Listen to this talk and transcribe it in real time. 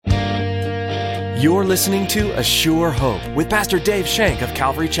You're listening to A Sure Hope with Pastor Dave Shank of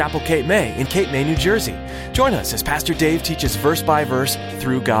Calvary Chapel, Cape May in Cape May, New Jersey. Join us as Pastor Dave teaches verse by verse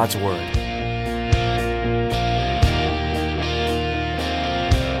through God's Word.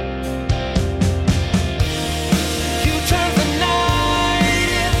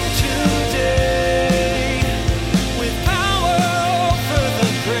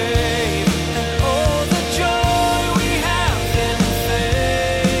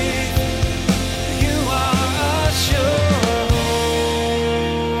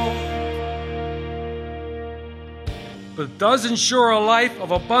 But it does ensure a life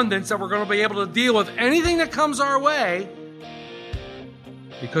of abundance that we're going to be able to deal with anything that comes our way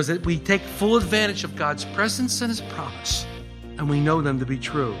because we take full advantage of God's presence and His promise, and we know them to be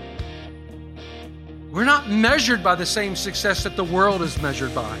true. We're not measured by the same success that the world is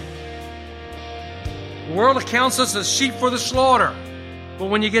measured by. The world accounts us as sheep for the slaughter. But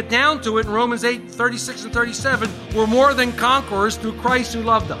when you get down to it, in Romans 8:36 and 37, we're more than conquerors through Christ who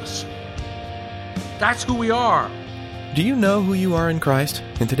loved us. That's who we are. Do you know who you are in Christ?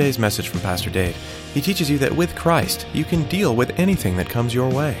 In today's message from Pastor Dave, he teaches you that with Christ, you can deal with anything that comes your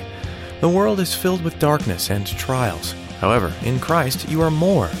way. The world is filled with darkness and trials. However, in Christ, you are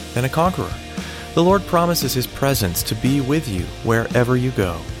more than a conqueror. The Lord promises His presence to be with you wherever you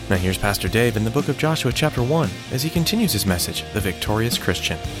go. Now here's Pastor Dave in the book of Joshua chapter 1 as he continues his message, The Victorious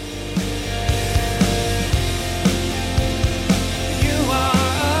Christian.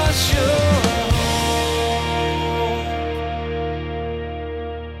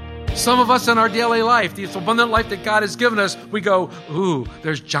 Some of us in our daily life, this abundant life that God has given us, we go, ooh,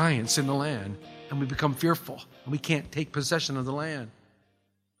 there's giants in the land. And we become fearful. And we can't take possession of the land.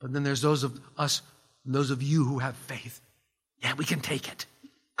 But then there's those of us, those of you who have faith. Yeah, we can take it.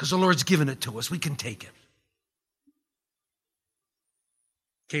 Because the Lord's given it to us. We can take it.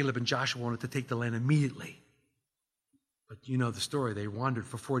 Caleb and Joshua wanted to take the land immediately. But you know the story. They wandered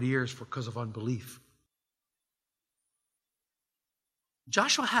for 40 years because of unbelief.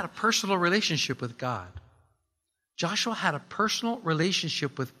 Joshua had a personal relationship with God. Joshua had a personal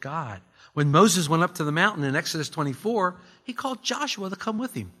relationship with God. When Moses went up to the mountain in Exodus 24, he called Joshua to come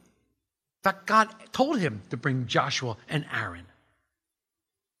with him. In fact, God told him to bring Joshua and Aaron.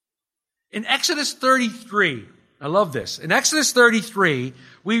 In Exodus 33, I love this. In Exodus 33,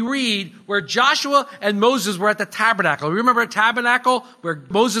 we read where Joshua and Moses were at the tabernacle. Remember a tabernacle where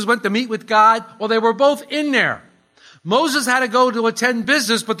Moses went to meet with God? Well, they were both in there. Moses had to go to attend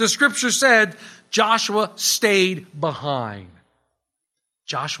business, but the scripture said Joshua stayed behind.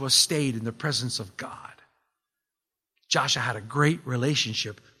 Joshua stayed in the presence of God. Joshua had a great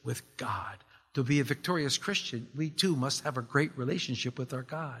relationship with God. To be a victorious Christian, we too must have a great relationship with our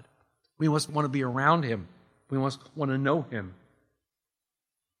God. We must want to be around Him. We must want to know Him.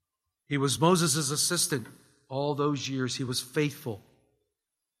 He was Moses' assistant all those years. He was faithful.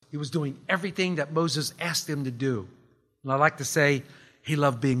 He was doing everything that Moses asked him to do. And I like to say he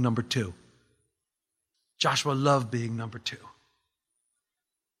loved being number two. Joshua loved being number two.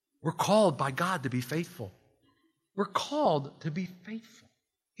 We're called by God to be faithful. We're called to be faithful.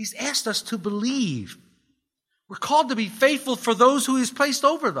 He's asked us to believe. We're called to be faithful for those who He's placed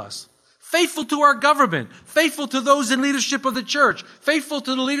over us. Faithful to our government. Faithful to those in leadership of the church. Faithful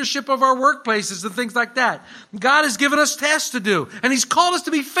to the leadership of our workplaces and things like that. God has given us tasks to do, and He's called us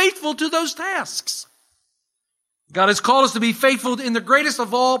to be faithful to those tasks. God has called us to be faithful in the greatest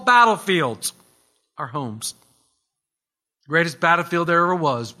of all battlefields, our homes. The greatest battlefield there ever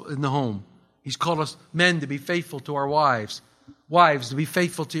was in the home. He's called us men to be faithful to our wives, wives to be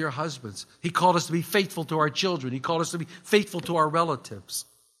faithful to your husbands. He called us to be faithful to our children. He called us to be faithful to our relatives.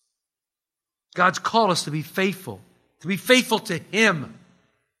 God's called us to be faithful to Him.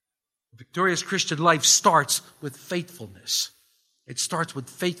 The victorious Christian life starts with faithfulness. It starts with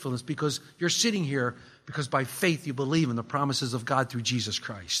faithfulness because you're sitting here because by faith you believe in the promises of God through Jesus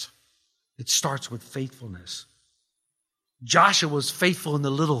Christ. It starts with faithfulness. Joshua was faithful in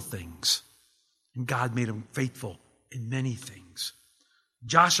the little things, and God made him faithful in many things.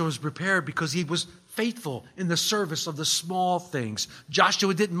 Joshua was prepared because he was faithful in the service of the small things.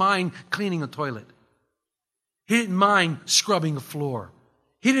 Joshua didn't mind cleaning a toilet. He didn't mind scrubbing a floor.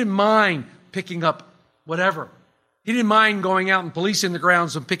 He didn't mind picking up whatever. He didn't mind going out and policing the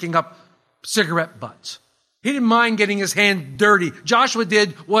grounds and picking up cigarette butts. He didn't mind getting his hand dirty. Joshua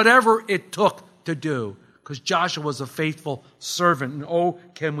did whatever it took to do because Joshua was a faithful servant. And oh,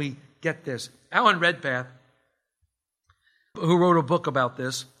 can we get this? Alan Redpath, who wrote a book about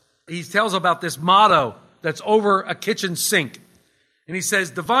this, he tells about this motto that's over a kitchen sink. And he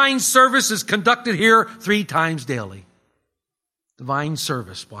says, divine service is conducted here 3 times daily. Divine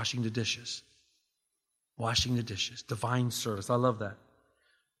service, washing the dishes. washing the dishes, divine service. I love that.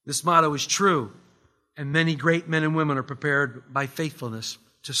 This motto is true, and many great men and women are prepared by faithfulness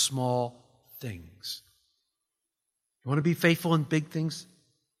to small things. You want to be faithful in big things?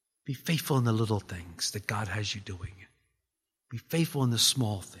 Be faithful in the little things that God has you doing. Be faithful in the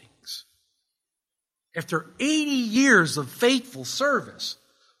small things. After 80 years of faithful service,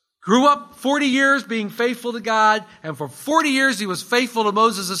 grew up 40 years being faithful to God, and for 40 years he was faithful to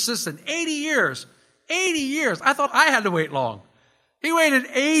Moses' assistant. 80 years. 80 years. I thought I had to wait long. He waited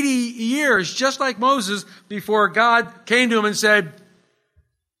 80 years, just like Moses, before God came to him and said,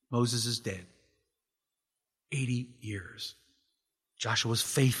 Moses is dead. 80 years. Joshua was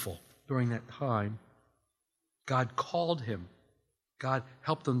faithful during that time. God called him. God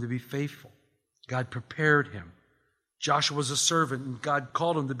helped him to be faithful. God prepared him. Joshua was a servant, and God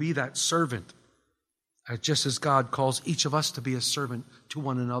called him to be that servant, just as God calls each of us to be a servant to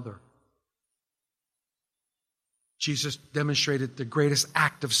one another. Jesus demonstrated the greatest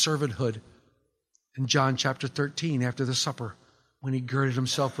act of servanthood in John chapter 13 after the supper, when he girded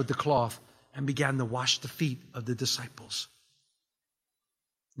himself with the cloth and began to wash the feet of the disciples.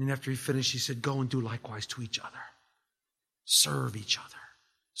 And after he finished, he said, go and do likewise to each other. Serve each other.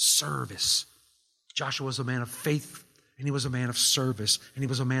 Service. Joshua was a man of faith, and he was a man of service, and he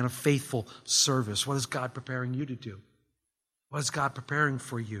was a man of faithful service. What is God preparing you to do? What is God preparing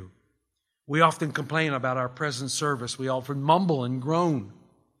for you? We often complain about our present service. We often mumble and groan.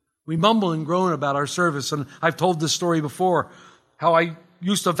 We mumble and groan about our service. And I've told this story before, how I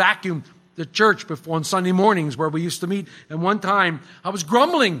used to vacuum the church before on Sunday mornings where we used to meet. And one time I was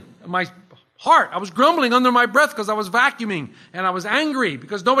grumbling in my heart. I was grumbling under my breath because I was vacuuming. And I was angry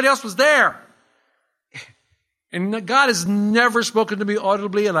because nobody else was there. And God has never spoken to me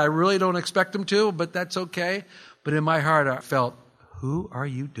audibly, and I really don't expect him to, but that's okay. But in my heart I felt, who are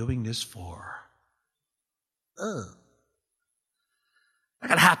you doing this for? I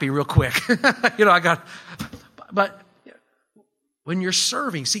got happy real quick. But when you're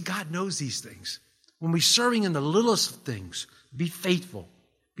serving, see, God knows these things. When we're serving in the littlest of things, be faithful.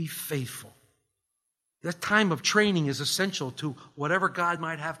 Be faithful. That time of training is essential to whatever God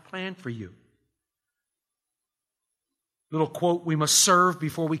might have planned for you. Little quote, we must serve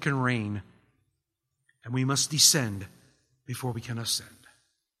before we can reign, and we must descend before we can ascend.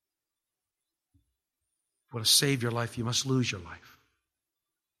 If you want to save your life, you must lose your life.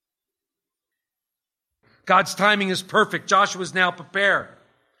 God's timing is perfect. Joshua is now prepared.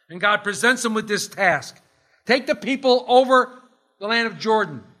 And God presents him with this task. Take the people over the land of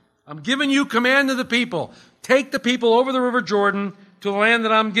Jordan. I'm giving you command of the people. Take the people over the river Jordan to the land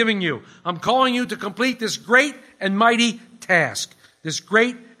that I'm giving you. I'm calling you to complete this great and mighty task. This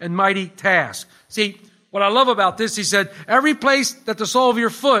great and mighty task. See, what I love about this, he said, every place that the sole of your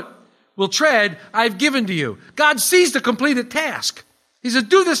foot will tread, I've given to you. God sees the completed task. He said,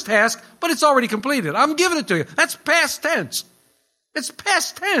 do this task, but it's already completed. I'm giving it to you. That's past tense. It's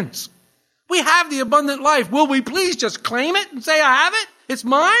past tense. We have the abundant life. Will we please just claim it and say, I have it? It's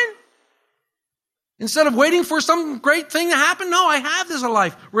mine? Instead of waiting for some great thing to happen, no, I have this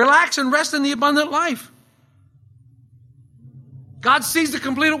life. Relax and rest in the abundant life. God sees the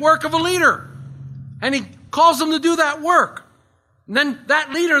completed work of a leader, and he calls them to do that work. And then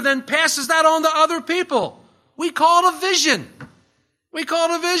that leader then passes that on to other people. We call it a vision. We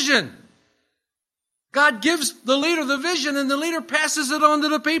call it a vision. God gives the leader the vision, and the leader passes it on to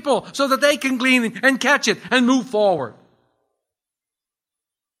the people so that they can glean and catch it and move forward.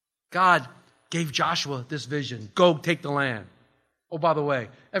 God gave Joshua this vision. Go take the land. Oh, by the way,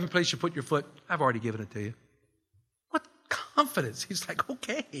 every place you put your foot, I've already given it to you. What confidence. He's like,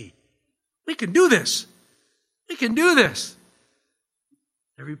 okay, we can do this. We can do this.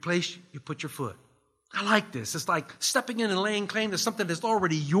 Every place you put your foot. I like this. It's like stepping in and laying claim to something that's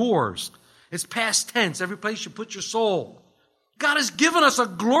already yours. It's past tense. Every place you put your soul. God has given us a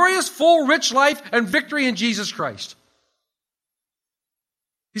glorious, full, rich life and victory in Jesus Christ.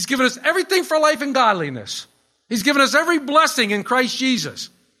 He's given us everything for life and godliness. He's given us every blessing in Christ Jesus.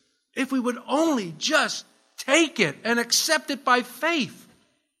 If we would only just take it and accept it by faith.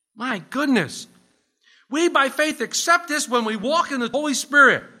 My goodness. We by faith accept this when we walk in the Holy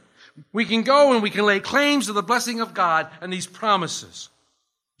Spirit. We can go and we can lay claims to the blessing of God and these promises.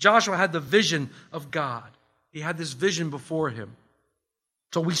 Joshua had the vision of God. He had this vision before him.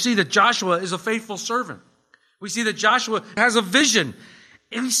 So we see that Joshua is a faithful servant. We see that Joshua has a vision.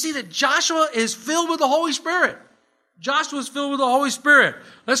 And we see that Joshua is filled with the Holy Spirit. Joshua is filled with the Holy Spirit.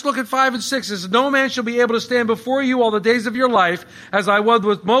 Let's look at 5 and 6. It says, no man shall be able to stand before you all the days of your life. As I was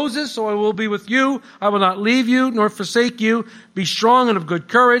with Moses, so I will be with you. I will not leave you nor forsake you. Be strong and of good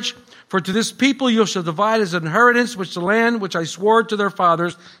courage. For to this people you shall divide as an inheritance which the land which I swore to their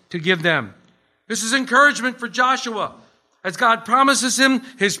fathers to give them. This is encouragement for Joshua, as God promises him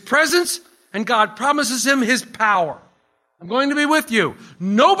his presence and God promises him his power. I'm going to be with you.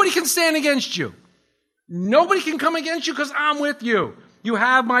 Nobody can stand against you. Nobody can come against you because I'm with you. You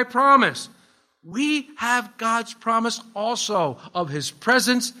have my promise. We have God's promise also of his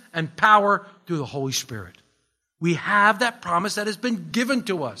presence and power through the Holy Spirit. We have that promise that has been given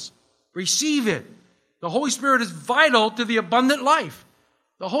to us. Receive it. The Holy Spirit is vital to the abundant life.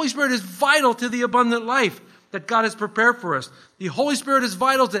 The Holy Spirit is vital to the abundant life that God has prepared for us. The Holy Spirit is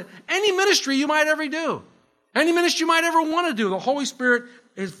vital to any ministry you might ever do. Any ministry you might ever want to do. The Holy Spirit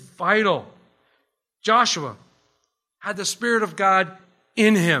is vital. Joshua had the Spirit of God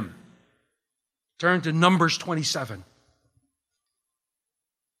in him. Turn to Numbers 27.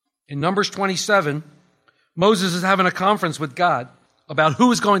 In Numbers 27, Moses is having a conference with God about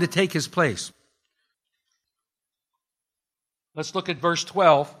who is going to take his place. Let's look at verse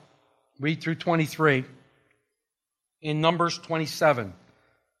 12, read through 23. In Numbers 27.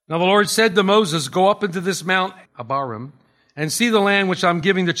 Now the Lord said to Moses, go up into this Mount Abarim and see the land which I'm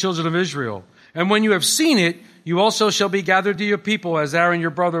giving the children of Israel. And when you have seen it, you also shall be gathered to your people as Aaron your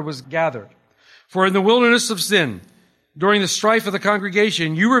brother was gathered. For in the wilderness of Sin, during the strife of the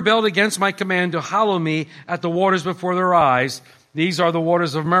congregation, you rebelled against my command to hallow me at the waters before their eyes. These are the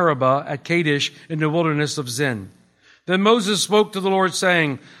waters of Meribah at Kadesh in the wilderness of Zin. Then Moses spoke to the Lord,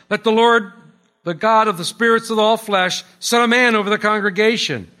 saying, let the Lord, the God of the spirits of all flesh, set a man over the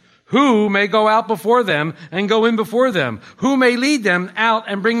congregation, who may go out before them and go in before them, who may lead them out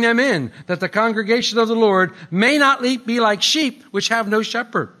and bring them in, that the congregation of the Lord may not be like sheep which have no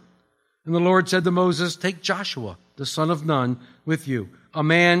shepherd. And the Lord said to Moses, take Joshua, the son of Nun, with you, a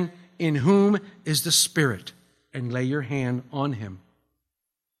man in whom is the Spirit, and lay your hand on him.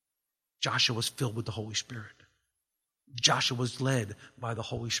 Joshua was filled with the Holy Spirit. Joshua was led by the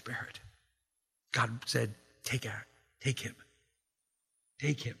Holy Spirit. God said, take him.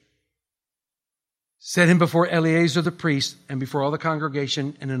 Take him. Set him before Eleazar the priest and before all the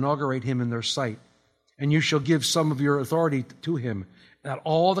congregation and inaugurate him in their sight. And you shall give some of your authority to him, that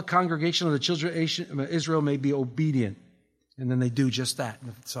all the congregation of the children of Israel may be obedient. And then they do just that in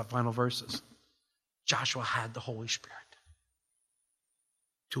the final verses. Joshua had the Holy Spirit.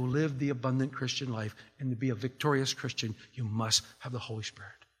 To live the abundant Christian life and to be a victorious Christian, you must have the Holy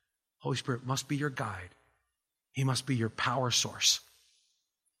Spirit. Holy Spirit must be your guide. He must be your power source.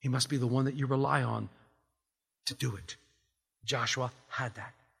 He must be the one that you rely on to do it. Joshua had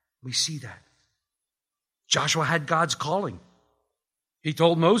that. We see that. Joshua had God's calling. He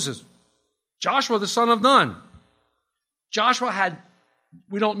told Moses, Joshua the son of Nun. Joshua had,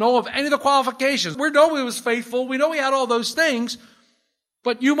 we don't know of any of the qualifications. We know he was faithful. We know he had all those things.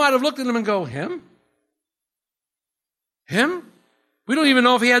 But you might have looked at him and go, him? Him? We don't even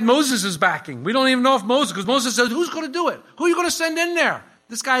know if he had Moses' backing. We don't even know if because Moses said, who's going to do it? Who are you going to send in there?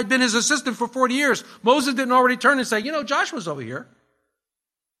 This guy had been his assistant for 40 years. Moses didn't already turn and say, Joshua's over here.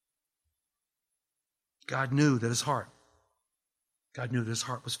 God knew that his heart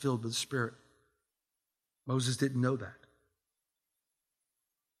was filled with the Spirit. Moses didn't know that.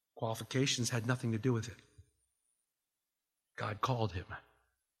 Qualifications had nothing to do with it. God called him.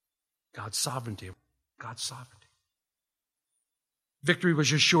 God's sovereignty. God's sovereignty. Victory was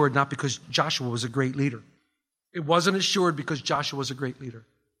assured not because Joshua was a great leader. It wasn't assured because Joshua was a great leader.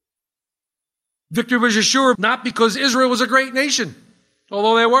 Victory was assured not because Israel was a great nation,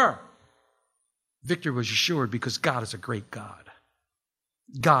 although they were. Victory was assured because God is a great God.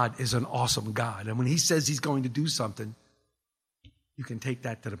 God is an awesome God. And when he says he's going to do something, you can take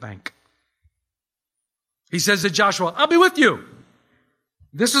that to the bank. He says to Joshua, I'll be with you.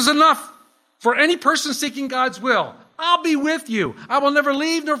 This is enough for any person seeking God's will. I'll be with you. I will never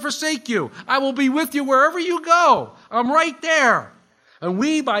leave nor forsake you. I will be with you wherever you go. I'm right there. And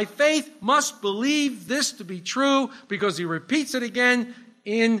we, by faith, must believe this to be true because he repeats it again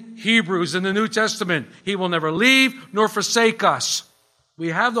in Hebrews in the New Testament. He will never leave nor forsake us. We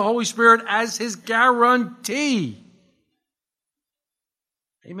have the Holy Spirit as his guarantee.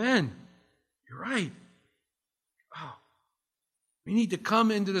 Amen. You're right. Oh, we need to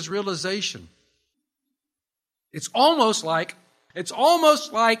come into this realization. It's almost like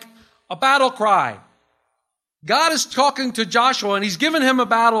a battle cry. God is talking to Joshua and he's given him a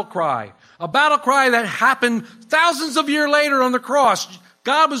battle cry that happened thousands of years later on the cross.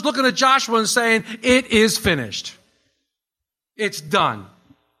 God was looking at Joshua and saying, it is finished. It's done.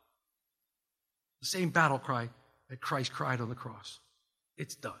 The same battle cry that Christ cried on the cross.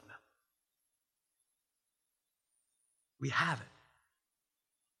 It's done. We have it.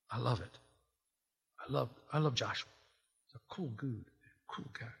 I love it. I love Joshua. He's a cool dude, cool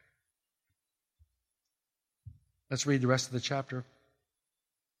guy. Let's read the rest of the chapter.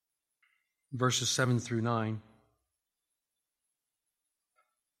 Verses 7 through 9.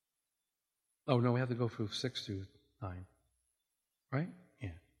 Oh, no, we have to go through 6 through 9. Right? Yeah.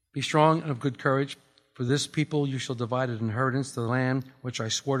 Be strong and of good courage. For this people you shall divide an inheritance, the land which I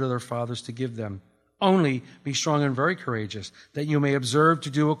swore to their fathers to give them. Only be strong and very courageous, that you may observe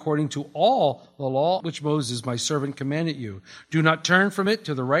to do according to all the law which Moses my servant commanded you. Do not turn from it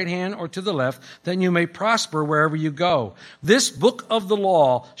to the right hand or to the left, that you may prosper wherever you go. This book of the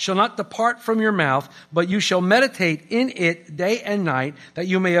law shall not depart from your mouth, but you shall meditate in it day and night, that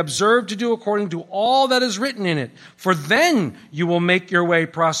you may observe to do according to all that is written in it. For then you will make your way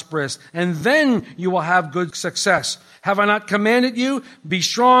prosperous, and then you will have good success. Have I not commanded you? Be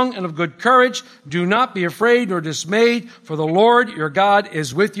strong and of good courage. Do not be afraid nor dismayed, for the Lord your God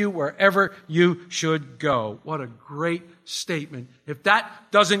is with you wherever you should go. What a great statement. If that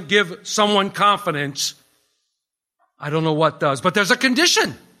doesn't give someone confidence, I don't know what does. But there's a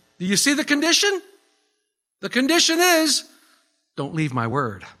condition. Do you see the condition? The condition is, don't leave my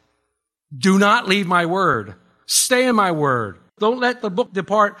word. Do not leave my word. Stay in my word. Don't let the book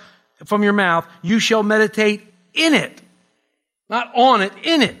depart from your mouth. You shall meditate in it. Not on it,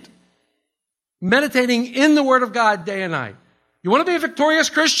 in it. Meditating in the Word of God day and night. You want to be a victorious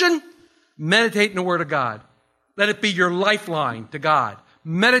Christian? Meditate in the Word of God. Let it be your lifeline to God.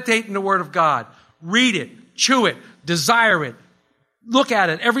 Meditate in the Word of God. Read it, chew it, desire it. Look at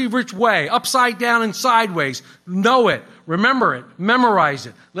it every which way, upside down and sideways. Know it, remember it, memorize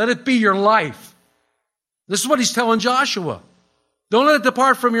it. Let it be your life. This is what he's telling Joshua. Don't let it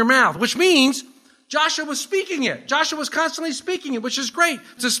depart from your mouth, which means Joshua was speaking it. Joshua was constantly speaking it, which is great.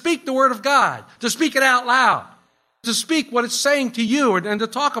 To speak the word of God, to speak it out loud, to speak what it's saying to you and to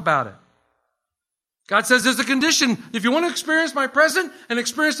talk about it. God says there's a condition. If you want to experience my presence and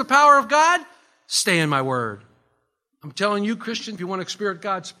experience the power of God, stay in my word. I'm telling you, Christian, if you want to experience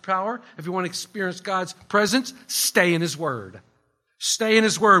God's power, if you want to experience God's presence, stay in his word. Stay in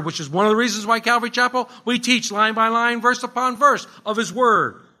his word, which is one of the reasons why Calvary Chapel, we teach line by line, verse upon verse of his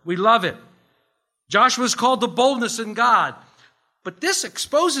word. We love it. Joshua is called to boldness in God. But this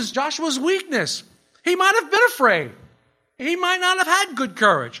exposes Joshua's weakness. He might have been afraid. He might not have had good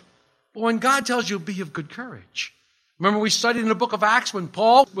courage. But when God tells you, be of good courage. Remember we studied in the book of Acts when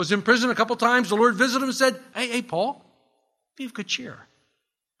Paul was in prison a couple times. The Lord visited him and said, hey, Paul, be of good cheer.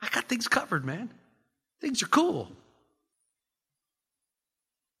 I got things covered, man. Things are cool.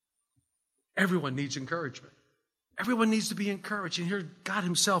 Everyone needs encouragement. Everyone needs to be encouraged. And here God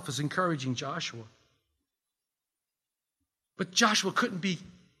himself is encouraging Joshua. But Joshua couldn't be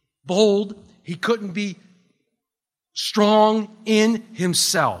bold. He couldn't be strong in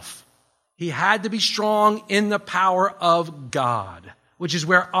himself. He had to be strong in the power of God, which is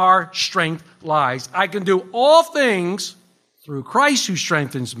where our strength lies. I can do all things through Christ who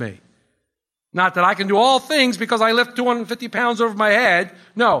strengthens me. Not that I can do all things because I lift 250 pounds over my head.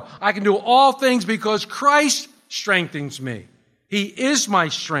 No, I can do all things because Christ strengthens me. He is my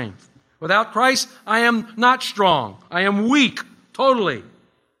strength. Without Christ, I am not strong. I am weak, totally.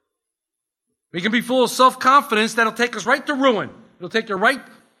 We can be full of self-confidence that'll take us right to ruin. It'll take you right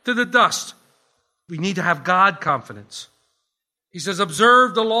to the dust. We need to have God confidence. He says,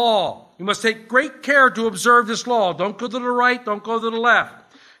 observe the law. You must take great care to observe this law. Don't go to the right, don't go to the left.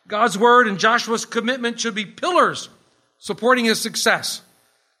 God's word and Joshua's commitment should be pillars supporting his success.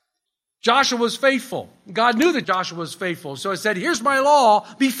 Joshua was faithful. God knew that Joshua was faithful. So he said, here's my law,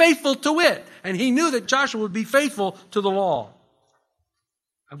 be faithful to it. And he knew that Joshua would be faithful to the law.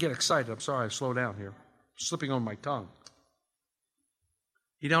 I'm getting excited. I'm sorry, I slow down here. Slipping on my tongue.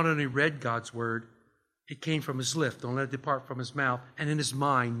 He not only read God's word, it came from his lips. Don't let it depart from his mouth. And in his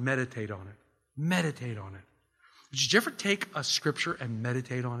mind, meditate on it. Meditate on it. Did you ever take a scripture and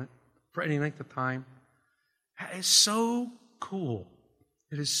meditate on it for any length of time? It's so cool.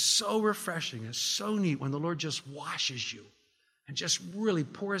 It is so refreshing. It's so neat when the Lord just washes you and just really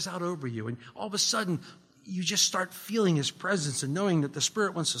pours out over you. And all of a sudden, you just start feeling his presence and knowing that the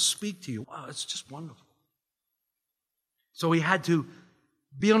Spirit wants to speak to you. Wow, it's just wonderful. So he had to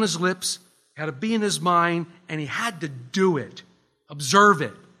be on his lips, had to be in his mind, and he had to do it. Observe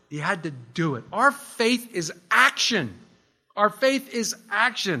it. He had to do it. Our faith is action. Our faith is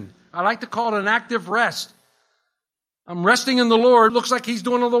action. I like to call it an active rest. I'm resting in the Lord. Looks like he's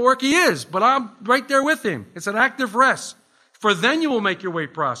doing all the work he is, but I'm right there with him. It's an active rest. For then you will make your way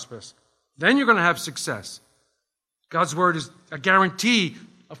prosperous. Then you're going to have success. God's word is a guarantee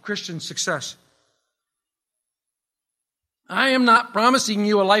of Christian success. I am not promising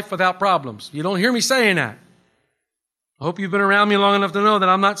you a life without problems. You don't hear me saying that. I hope you've been around me long enough to know that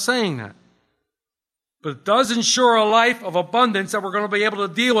I'm not saying that. But it does ensure a life of abundance that we're going to be able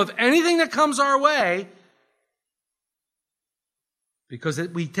to deal with anything that comes our way because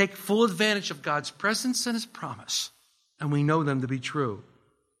we take full advantage of God's presence and His promise, and we know them to be true.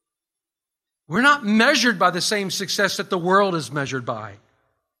 We're not measured by the same success that the world is measured by.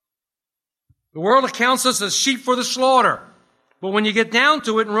 The world accounts us as sheep for the slaughter. But when you get down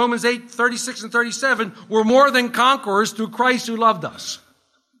to it, in Romans 8:36 and 37, we're more than conquerors through Christ who loved us.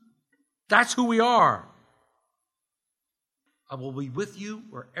 That's who we are. I will be with you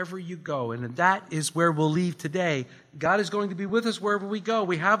wherever you go. And that is where we'll leave today. God is going to be with us wherever we go.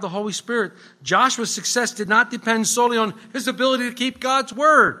 We have the Holy Spirit. Joshua's success did not depend solely on his ability to keep God's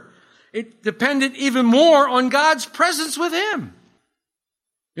word. It depended even more on God's presence with him.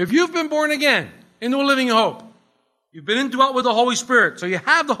 If you've been born again into a living hope, you've been indwelt with the Holy Spirit, so you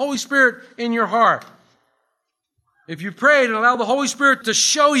have the Holy Spirit in your heart. If you prayed and allowed the Holy Spirit to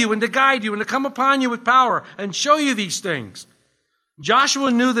show you and to guide you and to come upon you with power and show you these things,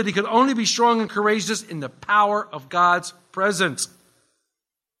 Joshua knew that he could only be strong and courageous in the power of God's presence.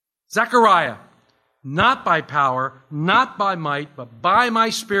 Zechariah, not by power, not by might, but by my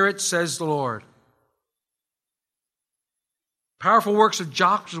Spirit, says the Lord. Powerful works of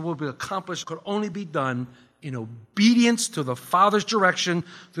Joshua will be accomplished, could only be done in obedience to the Father's direction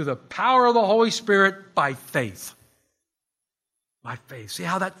through the power of the Holy Spirit by faith. By faith. See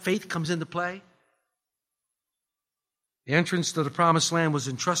how that faith comes into play? The entrance to the promised land was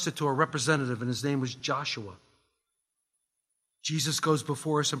entrusted to a representative, and his name was Joshua. Jesus goes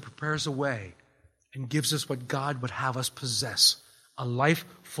before us and prepares a way and gives us what God would have us possess, a life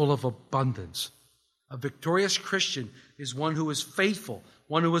full of abundance. A victorious Christian is one who is faithful,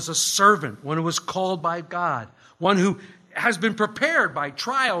 one who is a servant, one who is called by God, one who has been prepared by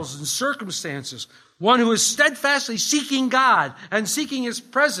trials and circumstances, one who is steadfastly seeking God and seeking His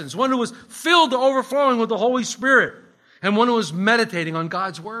presence, one who is filled to overflowing with the Holy Spirit, and one who is meditating on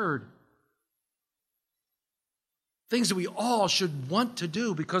God's Word. Things that we all should want to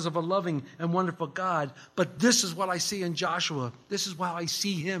do because of a loving and wonderful God. But this is what I see in Joshua. This is how I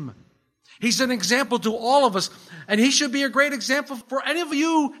see him. He's an example to all of us, and he should be a great example for any of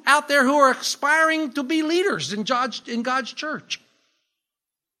you out there who are aspiring to be leaders in God's church.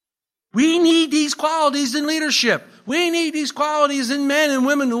 We need these qualities in leadership. We need these qualities in men and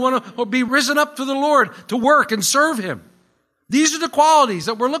women who want to be risen up to the Lord to work and serve Him. These are the qualities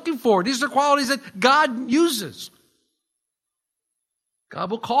that we're looking for. These are the qualities that God uses.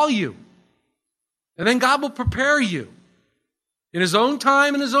 God will call you, and then God will prepare you in His own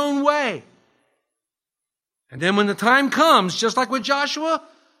time, in His own way. And then when the time comes, just like with Joshua,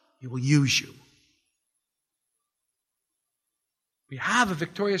 He will use you. We have a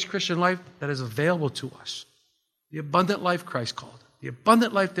victorious Christian life that is available to us. The abundant life Christ called it. The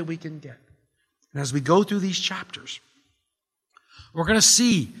abundant life that we can get. And as we go through these chapters, we're going to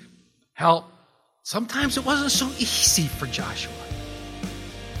see how sometimes it wasn't so easy for Joshua.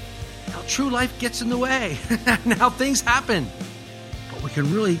 How true life gets in the way and how things happen. But we can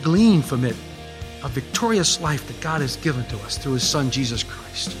really glean from it a victorious life that God has given to us through His Son, Jesus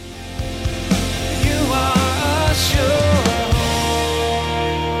Christ. You are a sure.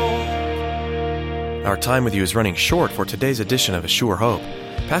 Our time with you is running short for today's edition of A Sure Hope.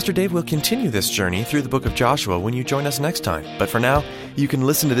 Pastor Dave will continue this journey through the book of Joshua when you join us next time. But for now, you can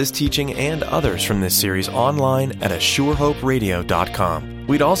listen to this teaching and others from this series online at ASureHopeRadio.com.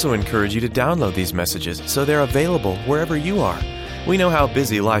 We'd also encourage you to download these messages so they're available wherever you are. We know how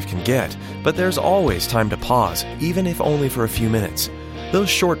busy life can get, but there's always time to pause, even if only for a few minutes. Those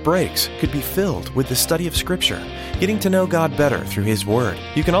short breaks could be filled with the study of Scripture, getting to know God better through His Word.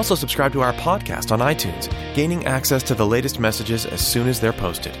 You can also subscribe to our podcast on iTunes, gaining access to the latest messages as soon as they're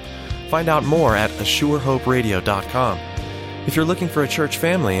posted. Find out more at ASureHopeRadio.com. If you're looking for a church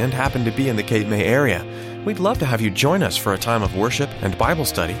family and happen to be in the Cape May area, we'd love to have you join us for a time of worship and Bible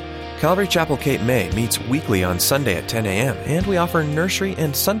study. Calvary Chapel Cape May meets weekly on Sunday at 10 a.m., and we offer nursery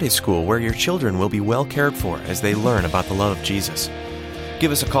and Sunday school where your children will be well cared for as they learn about the love of Jesus.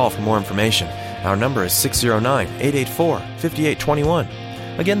 Give us a call for more information. Our number is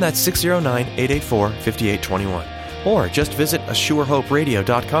 609-884-5821. Again, that's 609-884-5821. Or just visit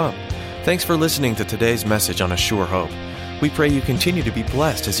ASureHopeRadio.com. Thanks for listening to today's message on A Sure Hope. We pray you continue to be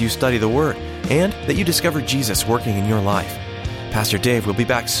blessed as you study the Word, and that you discover Jesus working in your life. Pastor Dave will be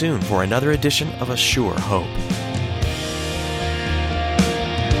back soon for another edition of A Sure Hope.